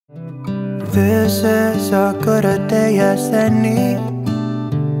This is a good a day as any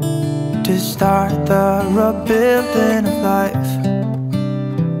to start the rebuilding of life.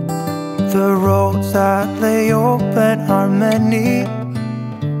 The roads that lay open are many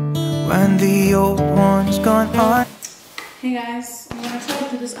when the old one's gone on. Hey guys, I'm gonna try to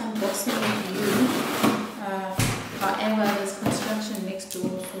do this unboxing with you. However, there's construction next door,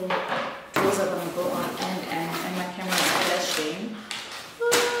 so doors are gonna go on and my camera is flashing.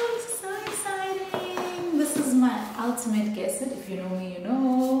 Oh, this is so exciting! This is my ultimate guess it. If you know me, you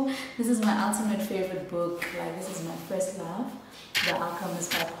know. This is my ultimate favorite book. Like, this is my first love. The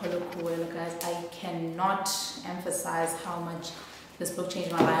Alchemist by Paulo Coelho, guys. I cannot emphasize how much this book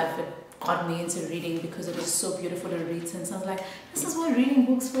changed my life. It got me into reading because it was so beautifully written. So I was like, this is what reading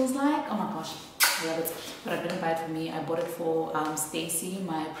books feels like. Oh my gosh, I love it. But I didn't buy it for me. I bought it for Stacy,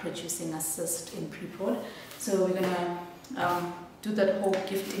 my producing assist in pre-prod. So we're gonna do that whole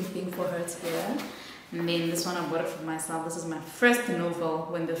gifting thing for her together. And then this one I bought it for myself. This is my first novel,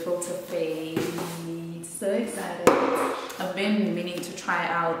 When the Filter Fades. So excited. I've been meaning to try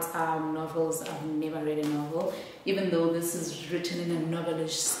out novels. I've never read a novel, even though this is written in a novelish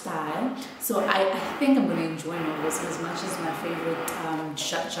style. So I think I'm going to enjoy novels as much as my favorite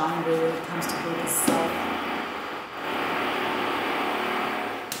genre when it comes to book itself.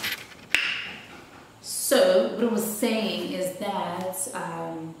 So what I was saying is that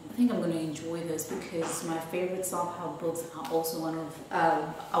I think I'm going to enjoy this because my favorite self-help books are also one of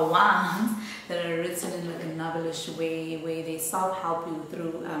ones that are written in like a novelish way, where they self-help you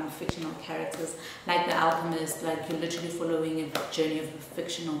through fictional characters. Like The Alchemist, like you're literally following a journey of a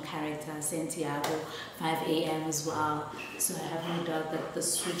fictional character, Santiago, 5 a.m. as well. So I have no doubt that the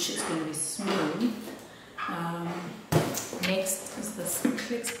switch is going to be smooth. Next is this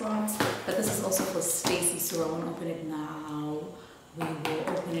click spot, but this is also for Stacy, so I won't open it now. We will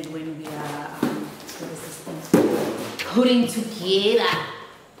open it when we are putting together.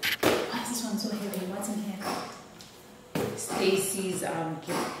 Why is this one so heavy? What's in here? Stacy's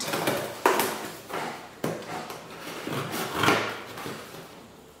gift.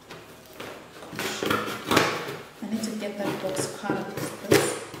 I need to get that box card up with this.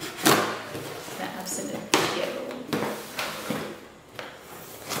 The absolute ghetto.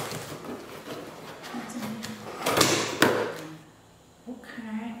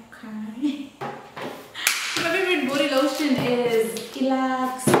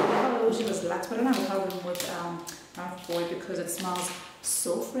 But I don't have a problem with mouthboy because it smells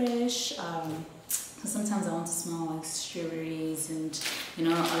so fresh. Sometimes I want to smell like strawberries and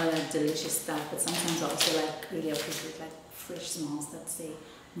all of that delicious stuff, but sometimes I also like really appreciate like fresh smells that say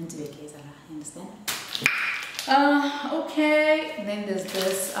you understand? Okay, and then there's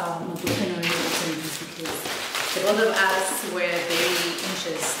this because the both of us were very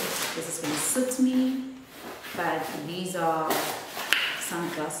anxious. This is going to suit me, but these are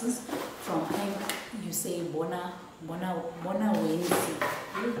sunglasses from, I think you say Bona Wednesday.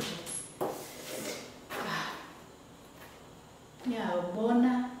 Yeah,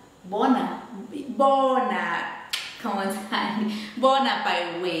 Bona. Come on, honey. Bona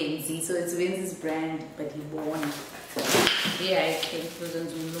by Wednesday. So it's Wednesday's brand, but he Bona. Yeah, I came frozen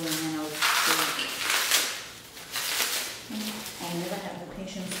to and I was sick. I never have the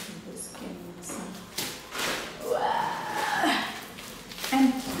patience to do skin. And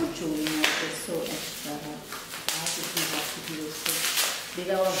put you in is so extra. I have to do this. Big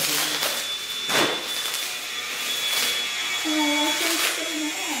hour of oh, thanks so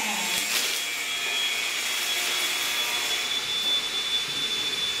much.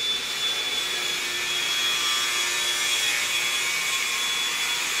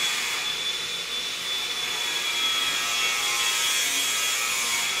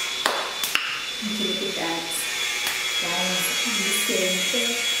 Look at that.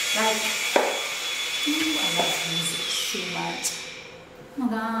 Like, I love music so much. Oh my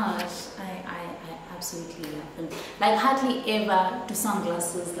gosh, I absolutely love them. Like, hardly ever do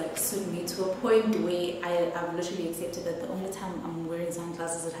sunglasses like suit me to a point where I've literally accepted that the only time I'm wearing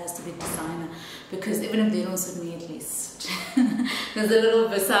sunglasses it has to be designer, because even if they don't suit me, at least there's a little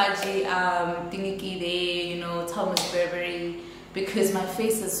Versace thingy there, Thomas Burberry. Because my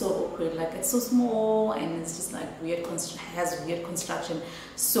face is so awkward, like it's so small and it's just like has weird construction.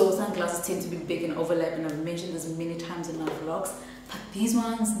 So sunglasses tend to be big and overlap, and I've mentioned this many times in my vlogs. But these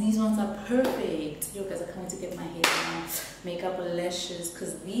ones are perfect. You guys are coming to get my hair done, makeup or lashes,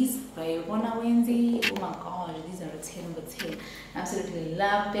 because these by Bona Wednesday, oh my gosh, these are a 10 over 10. Absolutely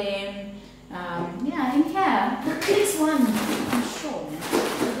love them. Yeah, and yeah, the Clicks one, I'm sure, man.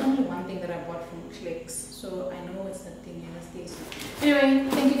 There's only one thing that I bought from Clicks, so I know it's that thing in the States. Anyway,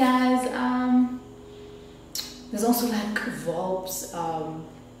 thank you guys. There's also like Volps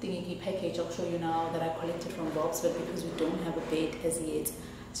thingy package I'll show you now that I collected from Volps, but because we don't have a bed as yet,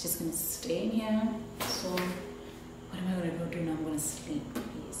 it's just gonna stay in here. So what am I gonna go do now? I'm gonna sleep.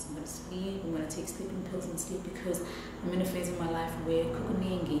 Yes, I'm gonna sleep. I'm gonna take sleeping pills and sleep because I'm in a phase in my life where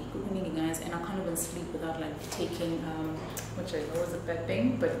kukuningi guys, and I can't even sleep without like taking which I know is a bad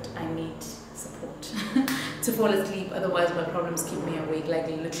thing, but I need support to fall asleep. Otherwise my problems keep me awake, like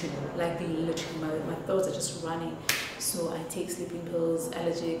literally my thoughts are just running. So I take sleeping pills.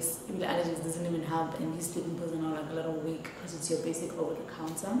 Allergics doesn't even help, and these sleeping pills are now like a little weak because it's your basic over the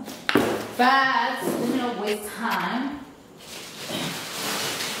counter. But let me not waste time.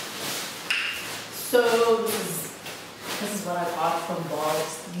 So this is what I got from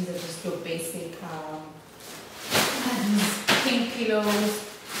Bob's. These are just your basic pink pillows.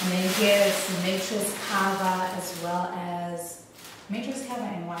 And then here's mattress cover as well as mattress cover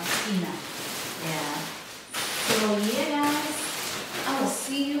and one cleaner. Yeah. So yeah guys, I will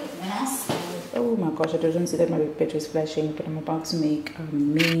see you when I sleep. Oh my gosh, I didn't see that my battery is flashing, but I'm about to make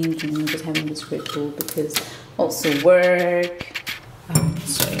memes and I'm just having this Red Bull because also work.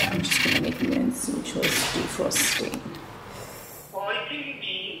 So yeah, I'm just gonna make mince, which was defrosting.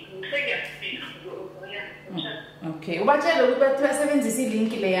 Okay, he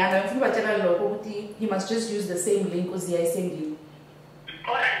must just use the same link as I send you.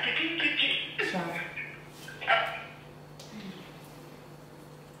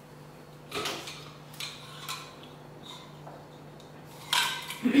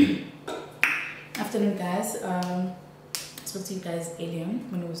 Afternoon guys, I spoke to you guys earlier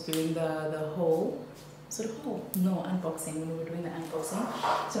when I was doing the whole unboxing, when we were doing the unboxing.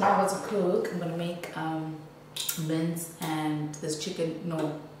 So now I'm about to cook. I'm gonna make mince, and there's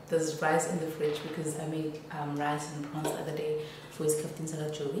rice in the fridge because I made rice and prawns the other day for his captain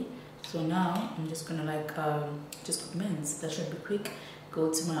salad joey. So now I'm just gonna like just cook mince. That should be quick. Go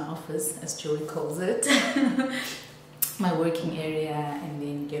to my office, as Joey calls it, my working area, and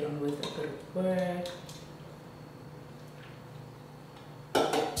then get on with a bit of work.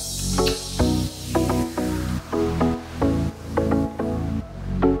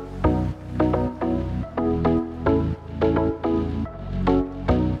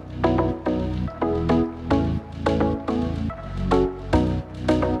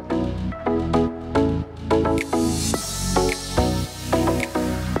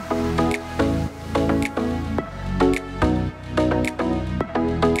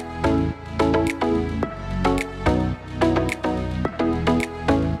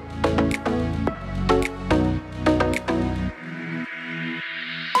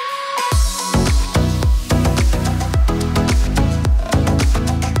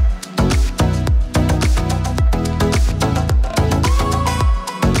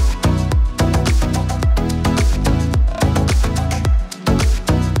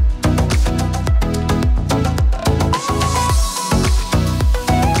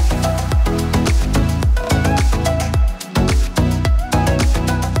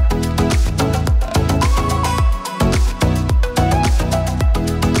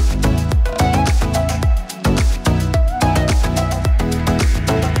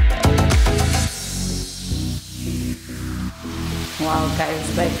 Wow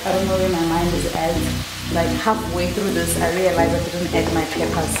guys, like I don't know where my mind is at. Like halfway through this I realized I didn't add my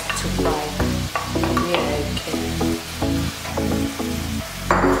peppers to fry.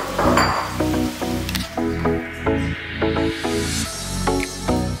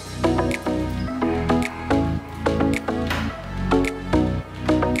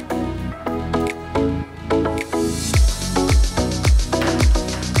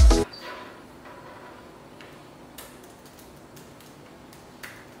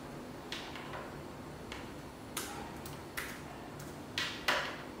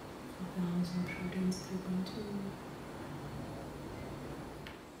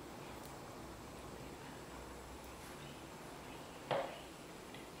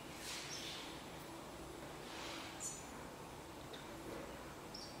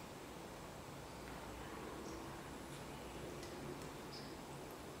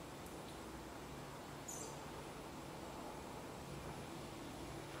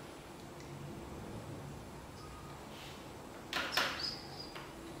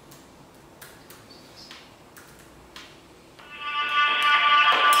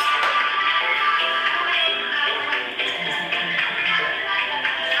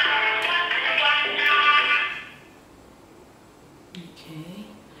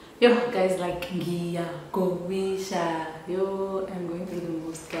 Yo guys, like yo, I'm going through the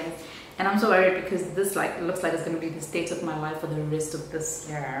most guys, and I'm so worried because this like looks like it's gonna be the state of my life for the rest of this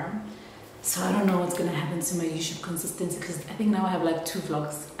year. So I don't know what's gonna happen to my YouTube consistency, because I think now I have like 2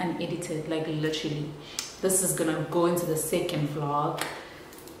 vlogs unedited, like literally. This is gonna go into the second vlog,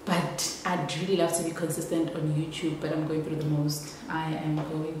 but I'd really love to be consistent on YouTube, but I'm going through the most. I am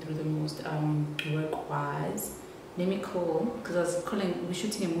going through the most work-wise. Let me call, because I was calling, we're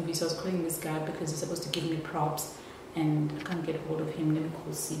shooting a movie, so I was calling this guy because he's supposed to give me props and I can't get hold of him. Let me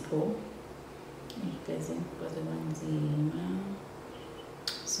call Sipo.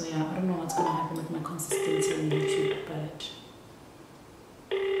 So yeah, I don't know what's gonna happen with my consistency on YouTube,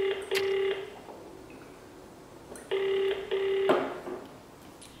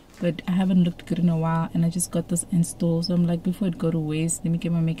 but I haven't looked good in a while, and I just got this installed, so I'm like, before it go to waste, let me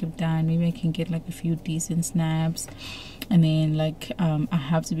get my makeup done. Maybe I can get like a few decent snaps, and then like I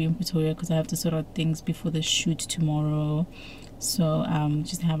have to be in Pretoria because I have to sort out things before the shoot tomorrow. So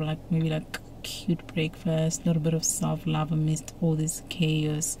just have like maybe like cute breakfast, a little bit of self-love amidst all this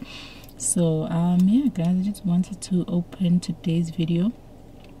chaos. So yeah guys, I just wanted to open today's video,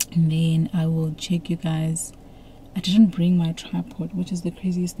 and then I will check you guys. I didn't bring my tripod, which is the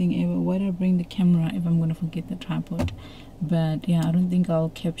craziest thing ever. Why did I bring the camera if I'm gonna forget the tripod? But yeah, I don't think I'll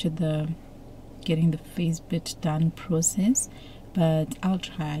capture the getting the face bit done process, but I'll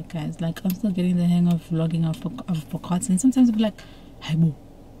try, guys. Like, I'm still getting the hang of vlogging. I've forgotten. Sometimes I'll be like, hey,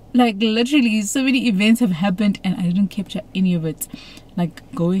 like literally so many events have happened and I didn't capture any of it. Like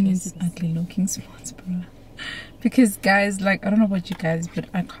going into ugly looking spots, bro. Because guys, like, I don't know about you guys, but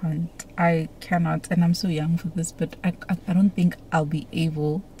I cannot, and I'm so young for this, but I don't think I'll be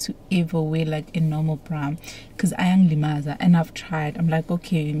able to ever wear like a normal bra, because I am limaza, and I've tried. I'm like,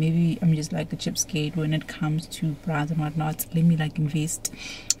 okay, maybe I'm just like a cheapskate when it comes to bras and whatnot. Let me like invest.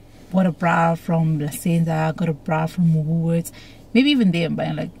 Bought a bra from La Senza, got a bra from Woolworths. Maybe even there I'm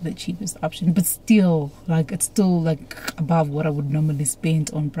buying like the cheapest option, but still, like, it's still like above what I would normally spend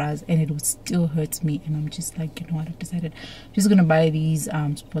on bras, and it would still hurt me. And I'm just like, you know what, I've decided I'm just gonna buy these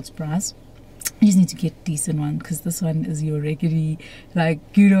sports bras. You just need to get decent one, because this one is your regularly, like,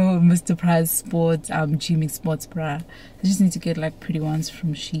 you know, Mr. Price Sports G-Mix sports bra. I just need to get like pretty ones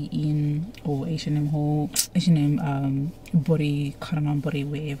from Shein or H&M body, cotton on body,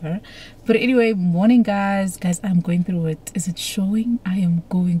 wherever. But anyway, morning guys, I'm going through it. Is it showing? I am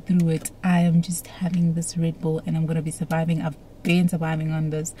going through it. I am just having this Red Bull, and I'm gonna be surviving. I've been surviving on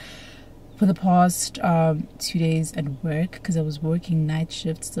this for the past 2 days at work, because I was working night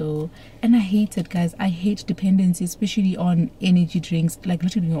shift. So, and I hate it, guys. I hate dependency, especially on energy drinks, like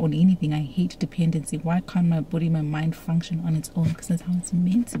literally on anything. I hate dependency. Why can't my body, my mind function on its own? Because that's how it's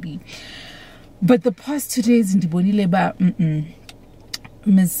meant to be. But the past 2 days in Dibonileba,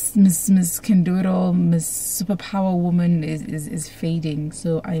 Miss can do it all, Miss Superpower Woman is fading.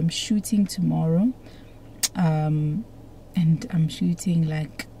 So I am shooting tomorrow, and I'm shooting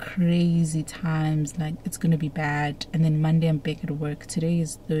like crazy times, like it's gonna be bad. And then Monday I'm back at work. Today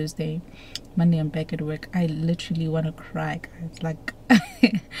is Thursday. Monday I'm back at work. I literally want to cry, guys. Like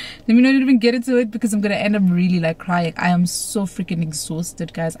let me not even get into it, because I'm gonna end up really like crying. I am so freaking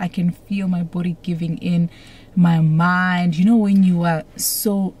exhausted, guys. I can feel my body giving in, my mind, you know, when you are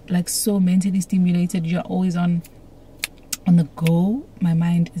so mentally stimulated, you're always on the go. My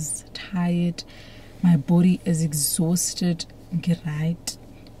mind is tired, my body is exhausted. Get right.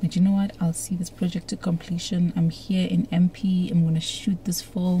 But you know what, I'll see this project to completion. I'm here in MP. I'm gonna shoot this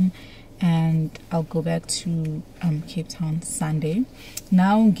film, and I'll go back to Cape Town Sunday.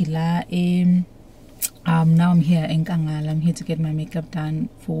 Now now I'm here in Kangal. I'm here to get my makeup done.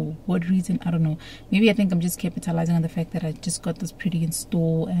 For what reason, I don't know. Maybe I think I'm just capitalizing on the fact that I just got this pretty in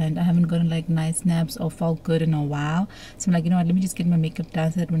store, and I haven't gotten like nice snaps or felt good in a while. So I'm like, you know what, let me just get my makeup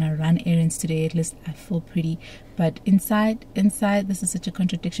done so that when I run errands today, at least I feel pretty. But inside this is such a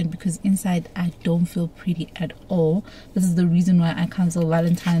contradiction, because inside I don't feel pretty at all. This is the reason why I cancelled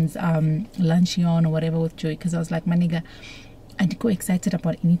Valentine's luncheon or whatever with Joy, because I was like, my nigga, I go excited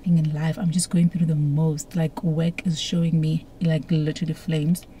about anything in life. I'm just going through the most. Like, work is showing me like literally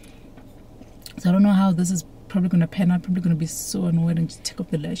flames. So I don't know how this is probably gonna pan out. Probably gonna be so annoyed and just take off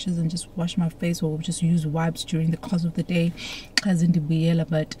the lashes and just wash my face, or just use wipes during the course of the day. But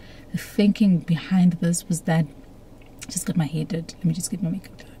the thinking behind this was that I just got my hair did. Let me just get my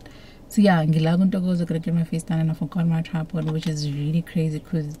makeup done. So yeah, I'm gonna get my face done, and I forgot my tripod, which is really crazy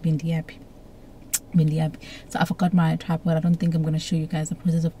because it's been the app. So I forgot my tripod. I don't think I'm going to show you guys the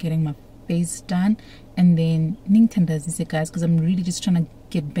process of getting my face done. And then does this, guys, because I'm really just trying to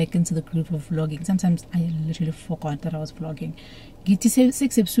get back into the groove of vlogging. Sometimes I literally forgot that I was vlogging.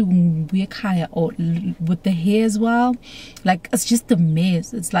 Or with the hair as well, like, it's just a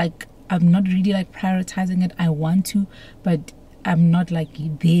mess. It's like I'm not really like prioritizing it. I want to, but I'm not like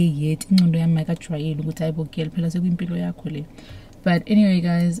there yet. But anyway,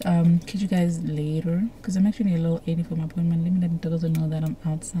 guys, catch you guys later because I'm actually a little early for my appointment. Let me let the know that I'm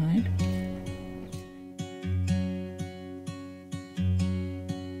outside.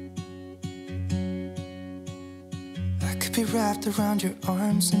 I could be wrapped around your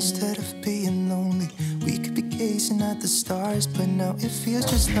arms instead of being lonely. We could be gazing at the stars, but now it feels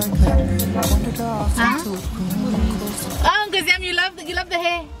just like I wandered off into a room close to... Oh, Uncle Sam, you love the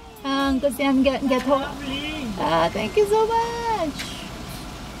hair. Uncle Sam, ghetto. Thank you so much.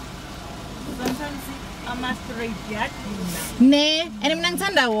 Sometimes I masturbate that. Ne, and I'm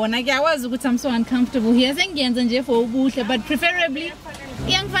I'm so uncomfortable here. But preferably,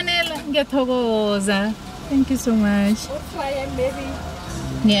 young vanilla, ghetto. Thank you so much.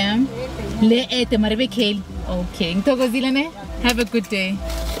 Yeah. Okay. Have a good day.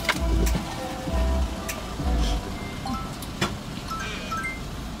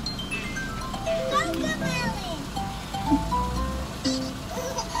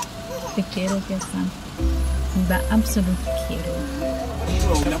 The ghetto gets some. The absolute ghetto.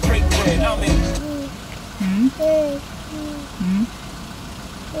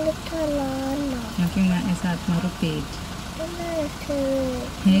 Looking at is that marupit.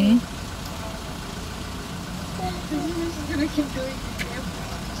 Hey? Gonna keep doing it.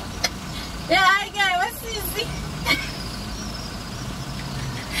 Yeah, I got what's easy.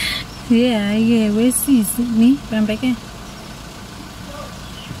 Yeah, where's easy? Me? I'm back here.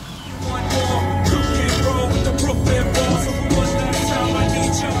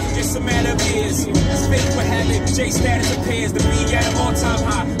 It's a matter of years. Fate would have it. J status appears to be at an all-time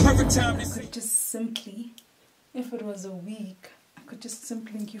high. Perfect time. I could just simply, if it was a week, I could just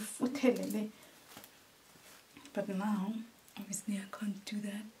simply give futelele. But now, obviously, I can't do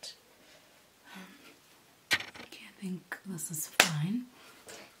that. Okay, I think this is fine.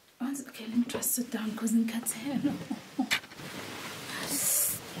 Okay, let me just sit down because in cat's hair.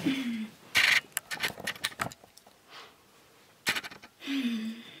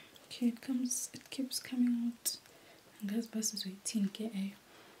 Okay, it keeps coming out. And guys, bus is 18k.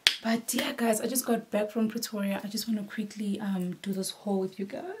 But yeah, guys, I just got back from Pretoria. I just want to quickly do this haul with you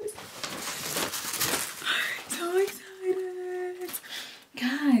guys. So excited,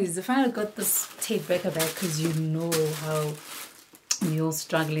 guys. I finally got this tape backer bag because you know how you're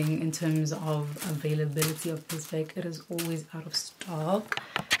struggling in terms of availability of this bag. It is always out of stock.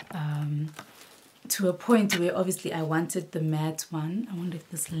 To a point where obviously I wanted the matte one. I wonder if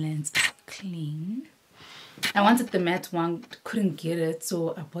this lens is clean. I wanted the matte one, couldn't get it,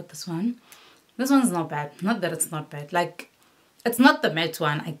 so I bought this one. This one's not bad. Not that it's not bad. Like, it's not the matte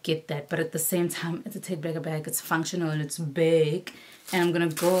one, I get that, but at the same time, it's a tape backer bag. It's functional and it's big. And I'm gonna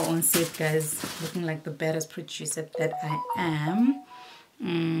go on set, guys, looking like the baddest producer that I am.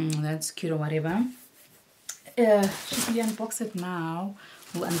 That's cute or whatever. Should we unbox it now?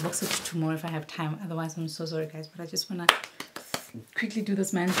 We'll unbox it tomorrow if I have time. Otherwise, I'm so sorry, guys. But I just want to quickly do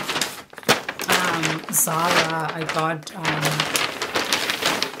this, man. Zara, I got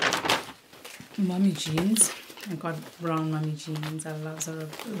mommy jeans. I got brown mommy jeans. I love Zara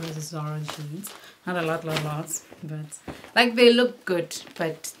jeans. Not a lot, but like they look good,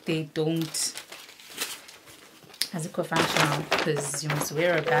 but they don't as a co-functional because you must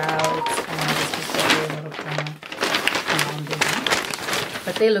wear it out and it's just a lot of around there.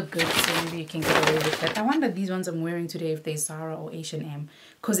 But they look good, so maybe you can get away with that. I wonder these ones I'm wearing today if they're Zara or H&M.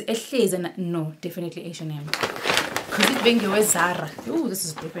 Because no, definitely H&M. Because it being your Zara. Oh, this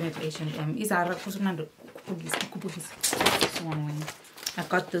is definitely H&M. Is Zara? I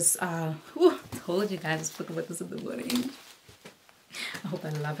got this. Told you guys I spoke about this in the morning. I hope I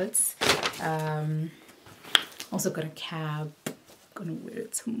love it. Also got a cab. Gonna wear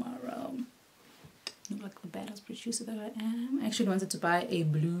it tomorrow. Not like the baddest producer that I am. I actually wanted to buy a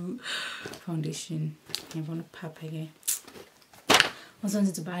blue foundation. I want to pop again. I also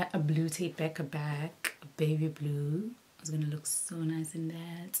wanted to buy a blue tape backer bag, a baby blue. It's gonna look so nice in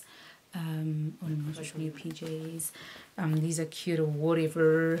that. Almost blue PJs. These are cute or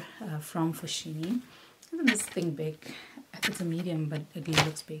whatever from Foschini. Isn't this thing big? It's a medium, but it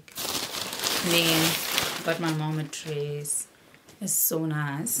looks big. And then got my mom a dress. It's so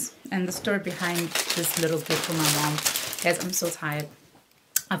nice. And the story behind this little gift for my mom, guys, I'm so tired.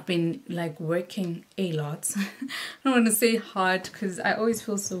 I've been like working a lot. I don't want to say hard because I always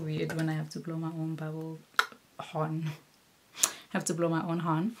feel so weird when I have to blow my own bubble horn. Have to blow my own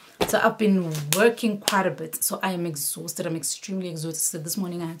horn. So I've been working quite a bit. So I am exhausted. I'm extremely exhausted. So this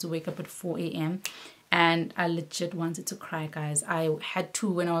morning I had to wake up at 4 a.m. and I legit wanted to cry, guys. I had to,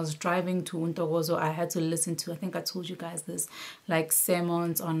 when I was driving to Untogozo, I had to listen to, I think I told you guys this, like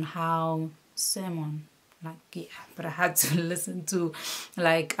sermons on how, like, yeah, but I had to listen to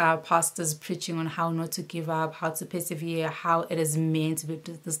like pastors preaching on how not to give up, how to persevere, how it is meant to be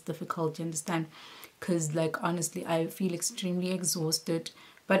this difficult, you understand? Because like honestly, I feel extremely exhausted.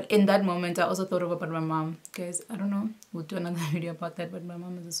 But in that moment, I also thought about my mom. Guys, I don't know, we'll do another video about that, but my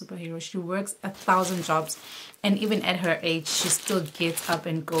mom is a superhero. She works 1,000 jobs, and even at her age, she still gets up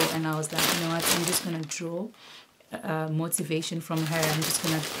and go. And I was like, you know what, I'm just gonna draw motivation from her. I'm just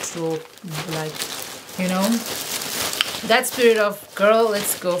gonna draw, like, you know, that spirit of girl,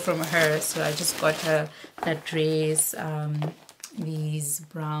 let's go from her. So I just got her that dress, these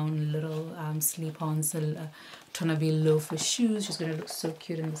brown little slip-ons, Tonabi loafer shoes. She's gonna look so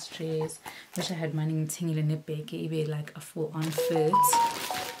cute in this dress. Wish I had money in tingly nipeke, like a full-on fit.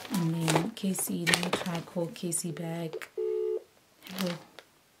 And then Casey, let me try call Casey back. Hello.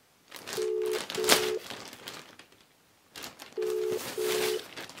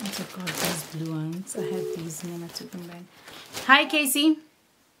 I took out these blue ones. I had these and then I took them back. Hi, Casey.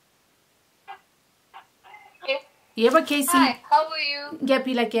 Yeah, but Casey. Hi, how are you?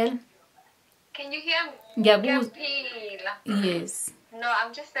 Gapi lakel. Can you hear me? Yes. No,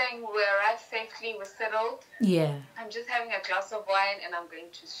 I'm just saying we arrived safely, we're settled. Yeah. I'm just having a glass of wine and I'm going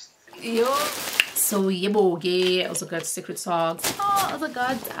to sleep. Yo. So yeah, also got secret socks. Oh, also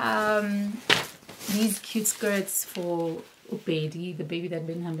got these cute skirts for Upedi, the baby that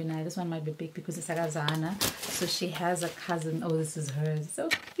been having. This one might be big because it's Zana. So she has a cousin. Oh, this is hers. So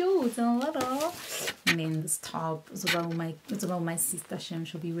cute and little. And then this top is about my sister Shem.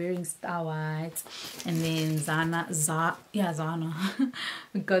 She'll be wearing Star White. And then Zana.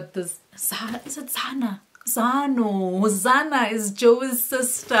 We got this. Is it Zana? Zana is Joe's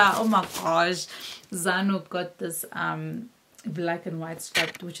sister. Oh my gosh. Zano got this black and white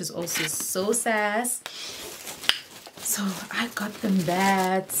strap, which is also so sass. So I got them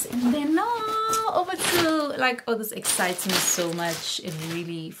that, and then over to like, oh, this excites me so much. It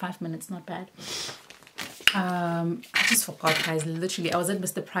really, 5 minutes, not bad. I just forgot, guys. Literally, I was at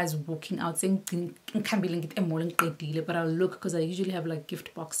Mr. Price walking out saying can't be linked but I'll look because I usually have like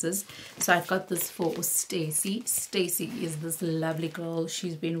gift boxes. So I got this for Stacy. Stacy is this lovely girl.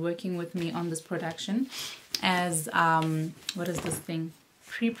 She's been working with me on this production as what is this thing?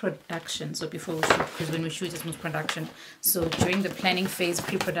 Pre-production. So before we shoot, because when we shoot it's most production. So during the planning phase,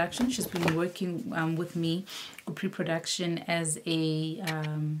 pre-production, she's been working with me on pre-production as a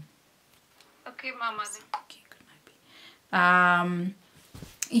okay, mama. Okay, good night.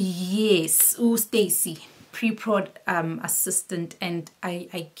 Yes, Stacy, pre-prod assistant, and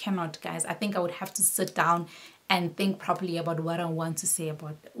I cannot, guys. I think I would have to sit down and think properly about what I want to say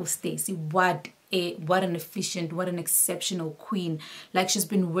about Stacy. What an efficient, what an exceptional queen. Like, she's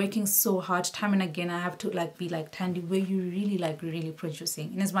been working so hard time and again. I have to like be like, Tandy, where you really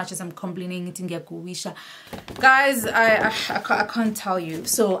producing, in as much as I'm complaining it in Wisha. Guys, I can't tell you.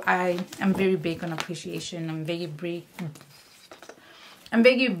 So I am very big on appreciation. I'm very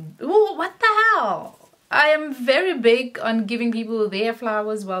ooh, what the hell? I am very big on giving people their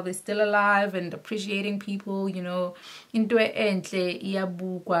flowers while they're still alive and appreciating people, you know, into it, and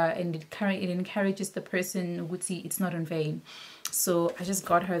it encourages the person would see it's not in vain. So I just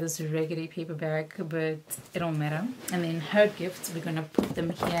got her this regular paper bag, but it don't matter. And then her gifts, we're gonna put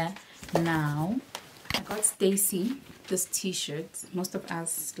them here now. I got Stacy this t-shirt. Most of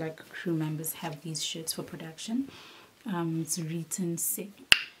us, like crew members, have these shirts for production. It's written sick.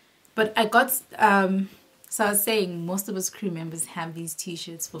 But I got so I was saying, most of us crew members have these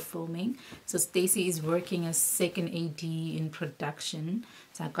t-shirts for filming. So Stacy is working as second AD in production.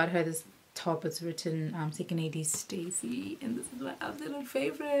 So I got her this top. It's written second AD Stacy, and this is my absolute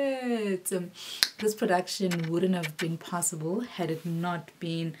favorite. This production wouldn't have been possible had it not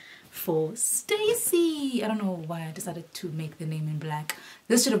been for Stacy. I don't know why I decided to make the name in black.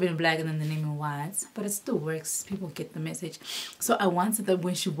 This should have been black and then the name in white, but it still works. People get the message. So I wanted that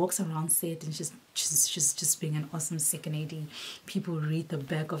when she walks around set and she's just being an awesome second AD, people read the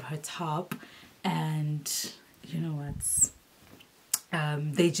back of her top, and you know what?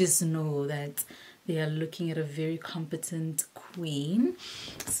 They just know that they are looking at a very competent queen.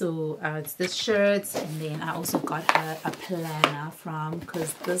 So it's this shirt, and then I also got her a planner from,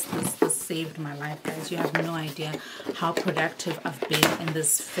 because this saved my life, guys. You have no idea how productive I've been in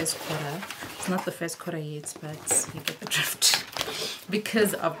this first quarter. It's not the first quarter yet, but you get the drift.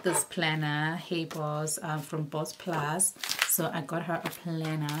 Because of this planner, Hey Boss, from Boss Plus. So I got her a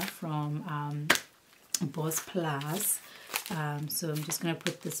planner from Boss Plus. So I'm just gonna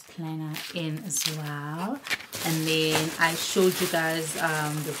put this planner in as well. And then I showed you guys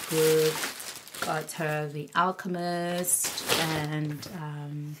the book, got her The Alchemist, and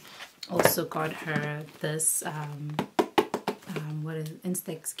also got her this what is it?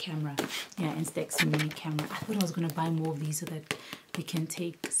 Instax camera. Yeah, Instax mini camera. I thought I was gonna buy more of these so that we can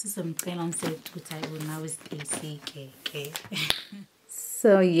take some on set which I will now is ACKK.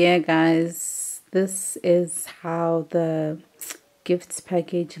 So yeah guys, this is how the gifts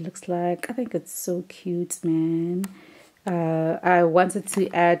package looks like. I think it's so cute, man. I wanted to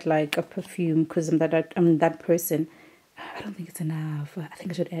add like a perfume because I'm that person. I don't think it's enough. I think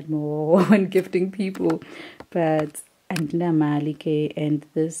I should add more when gifting people, but and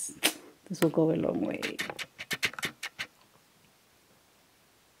this will go a long way.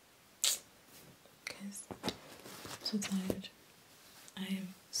 Guys, I'm so tired. I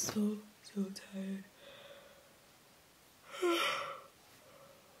am so tired.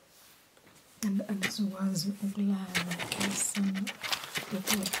 And this was glad some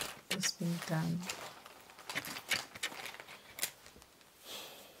this being done.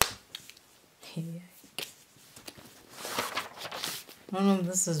 Yeah. None of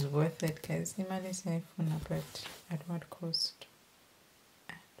this is worth it, guys. Imagine saying for but at what cost?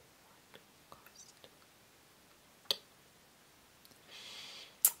 At what cost?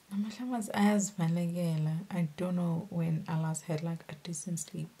 I don't know when I last had like a decent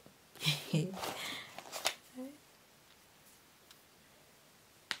sleep.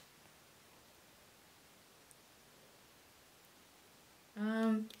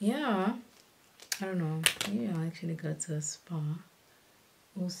 Yeah, I don't know. Maybe I'll actually go to a spa.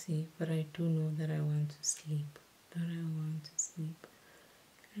 We'll see, but I do know that I want to sleep.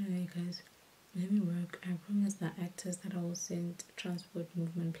 Anyway, guys, let me work. I promise the actors that I will send transport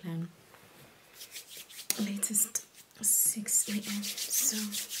movement plan latest 6 a.m. So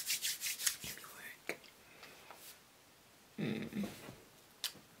let me work.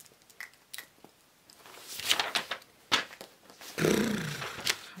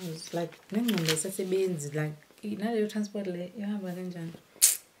 I was like, like, now your transport, you have a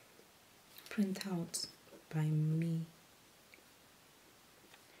print out by me.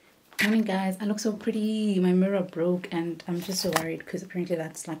 Morning guys, I look so pretty. My mirror broke and I'm just so worried because apparently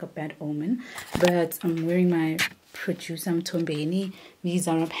that's like a bad omen. But I'm wearing my producer Mtombeni, these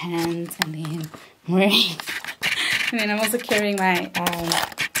are pants, and then I'm wearing and then I'm also carrying my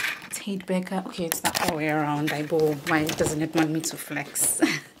Tate Baker. Okay, it's not all the way around. I go, why doesn't it want me to flex?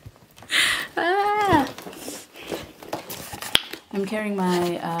 I'm carrying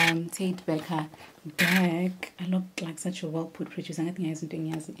my Tate Baker bag. I look like such a well put producer. I think I hasn't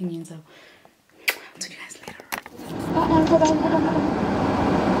doing as Indian, so I'll tell you guys later.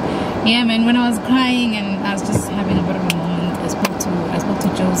 Yeah man, when I was crying and I was just having a bit of a moment, I spoke to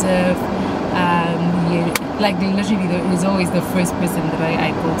Joseph. Like literally he's always the first person that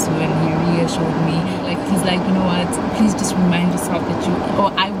I go to, and he reassured me. Like he's like, you know what, please just remind yourself that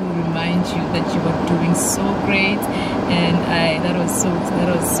I will remind you that you are doing so great. And that was so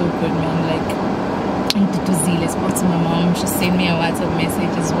good, man. Like, I spoke to my mom. She sent me a WhatsApp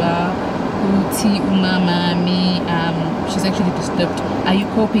message as well. She's actually disturbed. Are you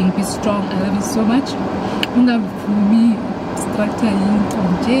coping? Be strong. I love you so much.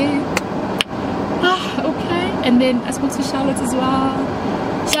 Okay. And then I spoke to Charlotte as well.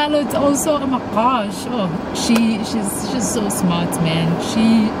 Charlotte also, oh my gosh, she's so smart, man.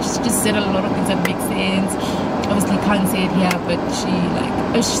 She just said a lot of things that make sense. Obviously can't say it here, but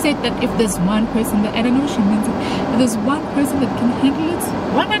she said that if there's one person that, I don't know if she means it, if there's one person that can handle it,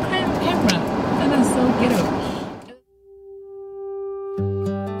 why am I crying on camera? That is so ghetto.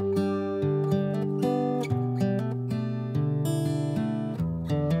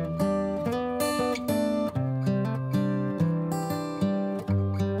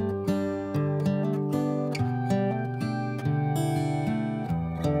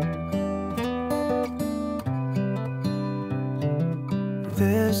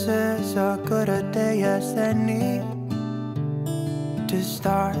 This is as good a day as any to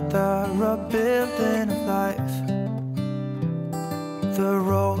start the rebuilding of life. The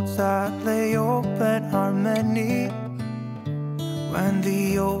roads that lay open are many when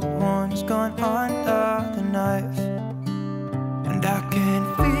the old one's gone under the knife. And I can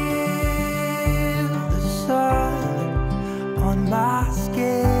feel the sun on my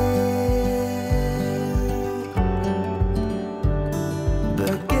skin,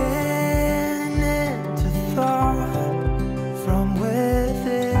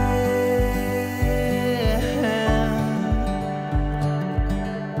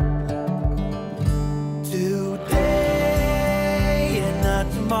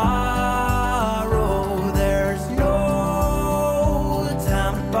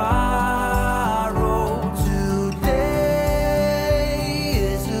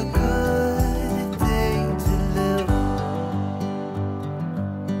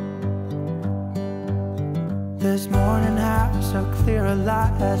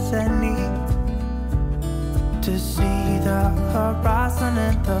 as any to see the horizon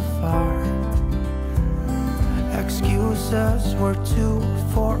and the far. Excuses were 2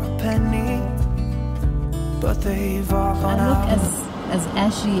 for a penny, but they've all gone I out. look as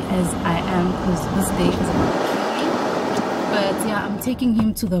ashy as I am because this day is about killing. But yeah, I'm taking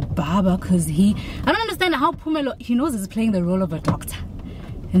him to the barber because I don't understand how Pumelo, he knows he's playing the role of a doctor.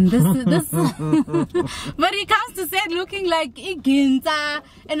 And this but he comes to set looking like Iginta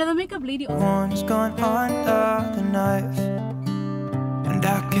and the makeup lady. One's gone under the knife, and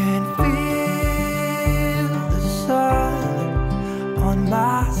I can feel the sun on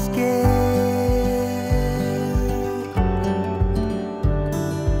my skin,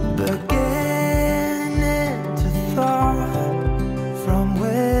 beginning to thaw from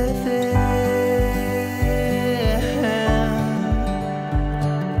within.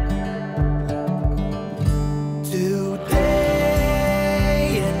 Today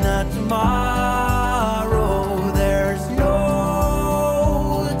and not tomorrow, there's no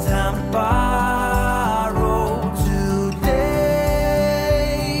time to borrow. Today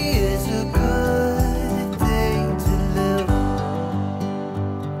is a good day to live.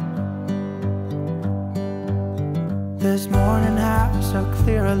 This morning has a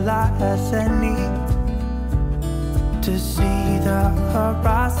clearer light as any to see the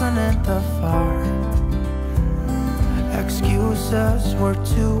horizon and the far. Excuses were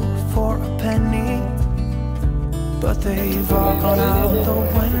 2 for a penny, but they've all gone out the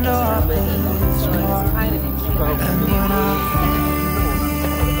window of this car. And when I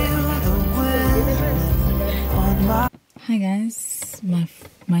feel the wind on my... Hi guys,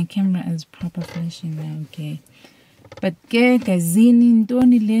 my camera is proper flashing now, okay. But guys,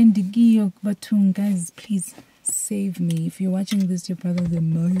 please save me. If you're watching this, your brother the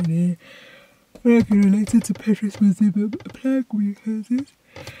millionaire. I can relate it to Patrick's museum plug because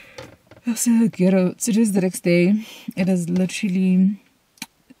it's a ghetto. Today's the next day. It is literally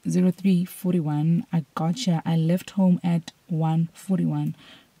 03:41. I gotcha. I left home at 1:41.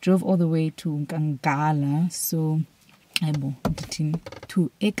 Drove all the way to Nkangala. So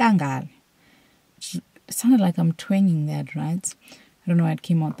to Ekangala. It sounded like I'm twanging that, right? I don't know why it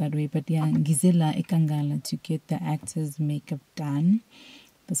came out that way, but yeah, Ngizela Ekangala to get the actors' makeup done.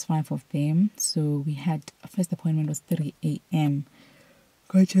 There's 5 of them. So we had a first appointment was 3 a.m.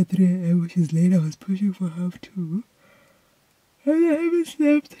 Gotcha 3 a.m. which is late. I was pushing for 2:30. And I haven't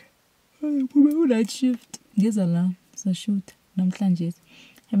slept. Night shift. Ngizela. So shoot. Namhlanjes.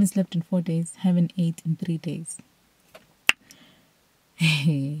 Haven't slept in 4 days. Haven't ate in 3 days.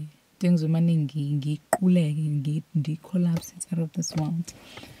 Things collapse inside of this world.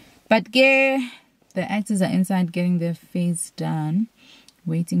 But yeah, the actors are inside getting their face done.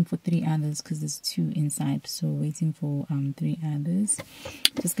 Waiting for 3 others because there's 2 inside. So waiting for 3 others.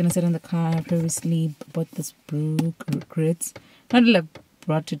 Just gonna sit in the car, probably sleep. Bought this grits. Not like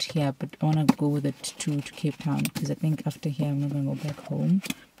brought it here, but I wanna go with it to Cape Town because I think after here I'm not gonna go back home.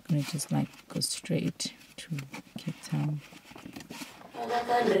 I'm gonna just like go straight to Cape Town.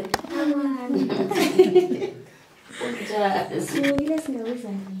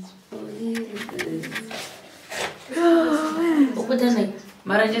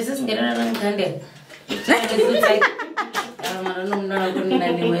 Mara Jesus ngena na ngande. It's like I'm not going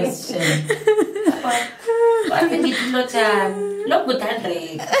to West. I think it's not look with that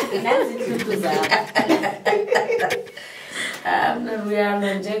drink. I'm not real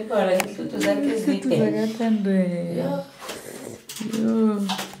and Jack or to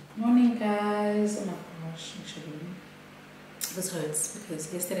Morning guys. Oh my gosh, actually this hurts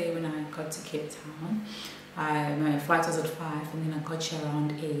because yesterday when I got to Cape Town, my flight was at 5 and then I got here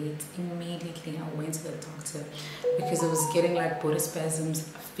around 8. Immediately I went to the doctor because I was getting like body spasms,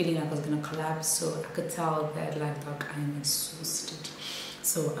 feeling like I was gonna collapse. So I could tell that like doc, I'm exhausted.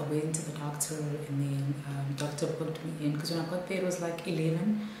 So I went to the doctor and then the doctor booked me in because when I got there it was like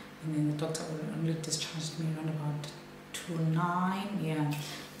 11 and then the doctor only discharged me around about 2:09. Yeah.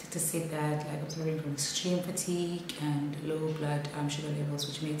 To say that like I was suffering from extreme fatigue and low blood sugar levels,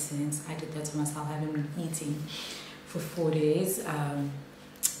 which made sense. I did that to myself. I haven't been eating for 4 days.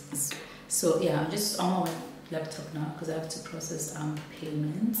 So yeah, I'm just on my laptop now because I have to process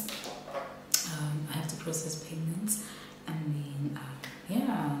payments. I have to process payments and then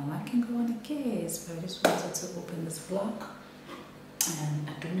yeah, I can go on a case. But I just wanted to open this vlog and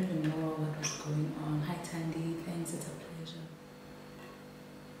I don't even know what was going on. Hi Tandy, thanks, it's a pleasure.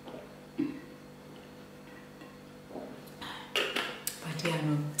 But yeah,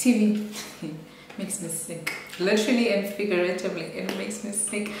 no, TV makes me sick, literally and figuratively. It makes me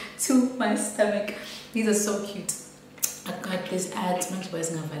sick to my stomach. These are so cute. I got these ads. Much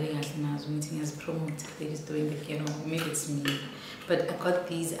boys are valuing as meeting as promote. They're just doing the maybe it's me. But I got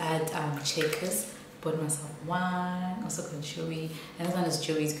these checkers. Bought myself one, also got Chewy, and this one is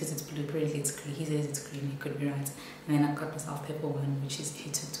Chewy's because it's blue, apparently it's green. He says it's green, it could be right. And then I got myself pepper one, which is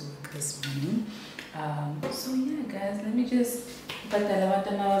heated to work this morning. So yeah guys, let me just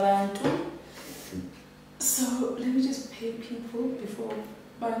so let me just pay people before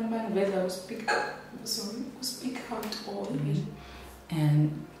whether I will speak out all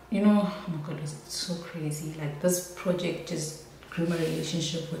and you know, oh my god, it's so crazy. Like this project just grew my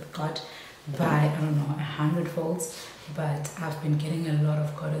relationship with God by I don't know 100 folds, but I've been getting a lot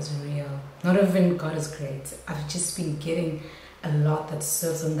of God is real, not even God is great. I've just been getting a lot that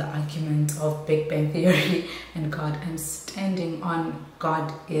serves on the argument of Big Bang Theory and God. I'm standing on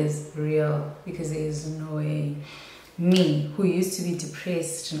God is real, because there is no way me who used to be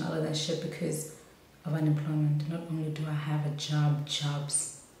depressed and all of that shit because of unemployment. Not only do I have a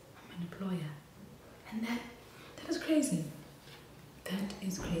jobs, I'm an employer, and that is crazy. That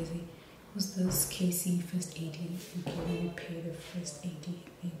is crazy. Was this KC first 80? Okay, let me pay the first 80. I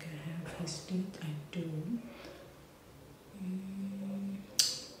think I have his date. I do.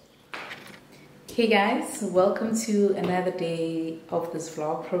 Hey guys, welcome to another day of this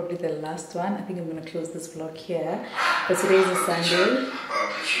vlog, probably the last one. I think I'm gonna close this vlog here, but today's a Sunday.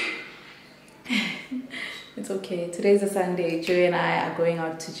 It's okay, today's a Sunday. Joey and I are going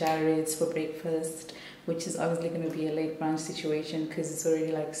out to Jared's for breakfast, which is obviously going to be a late brunch situation because it's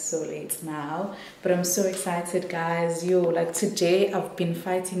already like so late now. But I'm so excited guys. Like today I've been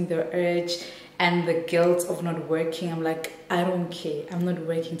fighting the urge and the guilt of not working. I'm like, I don't care, I'm not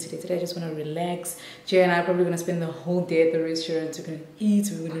working today. Today I just want to relax. Jay and I are probably going to spend the whole day at the restaurant. We're going to eat,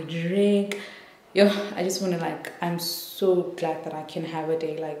 we're going to drink. I just want to like, I'm so glad that I can have a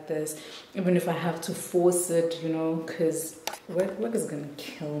day like this, even if I have to force it, you know, because work is going to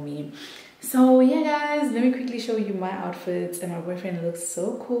kill me. So yeah guys, let me quickly show you my outfits, and my boyfriend looks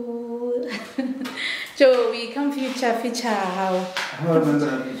so cool. Joey, come feature how? How am I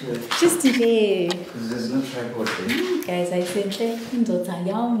gonna feature? Just today. Because there's no tripod there. Guys, I said Ndota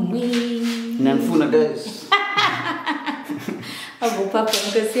yummy. Nanfuna guys. I'll go papa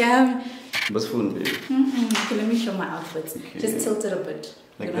because yeah. What's phone baby? Okay, let me show my outfits. Okay. Just tilt it a bit.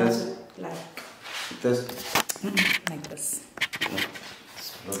 Like this? Like this? Like this.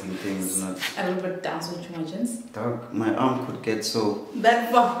 Vlogging thing is not a little bit down so much margins. Dog, my arm could get so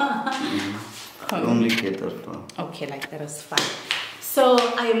that far. Only get that far. Okay, like that is fine. So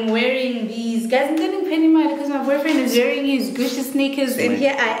I'm wearing these guys. I'm getting penny mad because my boyfriend is wearing his Gucci sneakers, and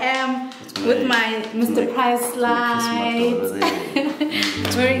here I am with my Mr. Price slides.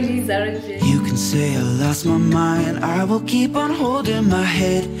 Wearing these oranges. You can say I lost my mind. I will keep on holding my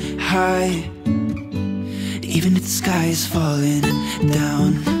head high, even if the sky is falling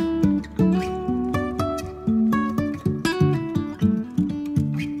down.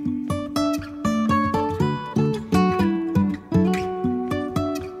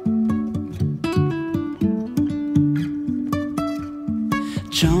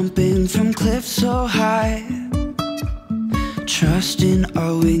 Jumping from cliffs so high, trusting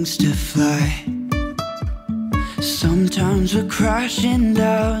our wings to fly. Sometimes we're crashing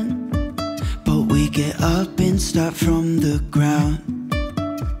down, but we get up and start from the ground.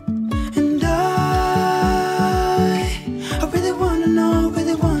 And I really wanna know,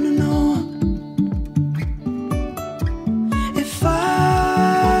 if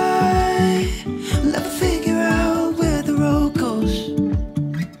I'll ever figure out where the road goes.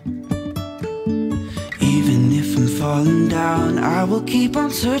 Even if I'm falling down, I will keep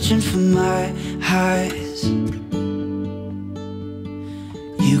on searching for my highs.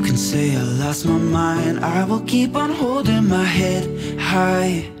 You can say I lost my mind. I will keep on holding my head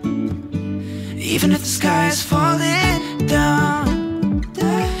high, even if the sky is falling down.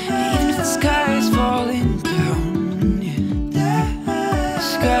 Even if the sky is falling down, yeah. The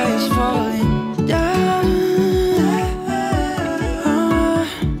sky is falling down.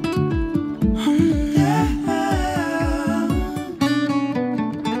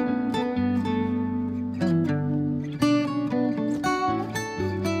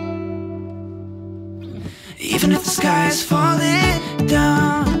 Even if the sky is falling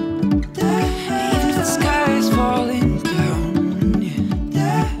down.